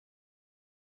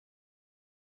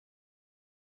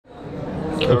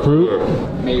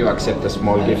Approved? May you accept a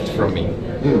small gift from me?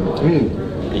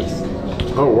 Please.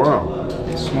 Oh, wow.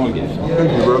 Small gift.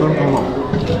 Thank you, brother. Come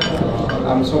on.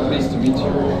 I'm so pleased to meet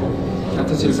you. That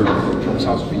is from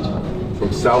South of Egypt.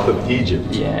 From south of Egypt?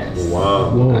 Yes. Wow.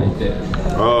 Right there.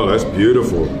 Oh, that's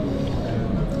beautiful.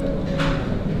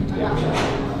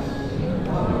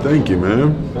 Thank you,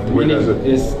 man. Meaning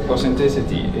is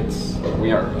authenticity.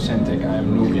 We are authentic. I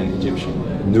am Nubian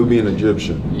Egyptian. Nubian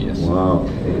Egyptian. Yes. Wow.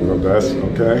 Well, that's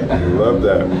okay. Love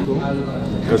that.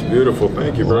 That's beautiful.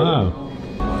 Thank you, brother.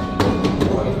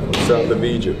 Wow. South of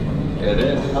Egypt. It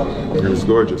is. It's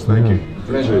gorgeous. Thank you.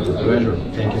 Pleasure. Pleasure.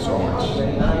 Thank you so much.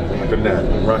 Rocking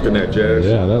that. Rocking that jazz.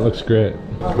 Yeah, that looks great.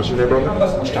 What's your name, brother?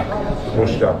 Mushtaq.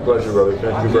 Mushtaq. Pleasure, brother.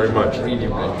 Thank you very much. Really a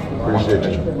pleasure.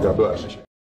 Appreciate you. God bless.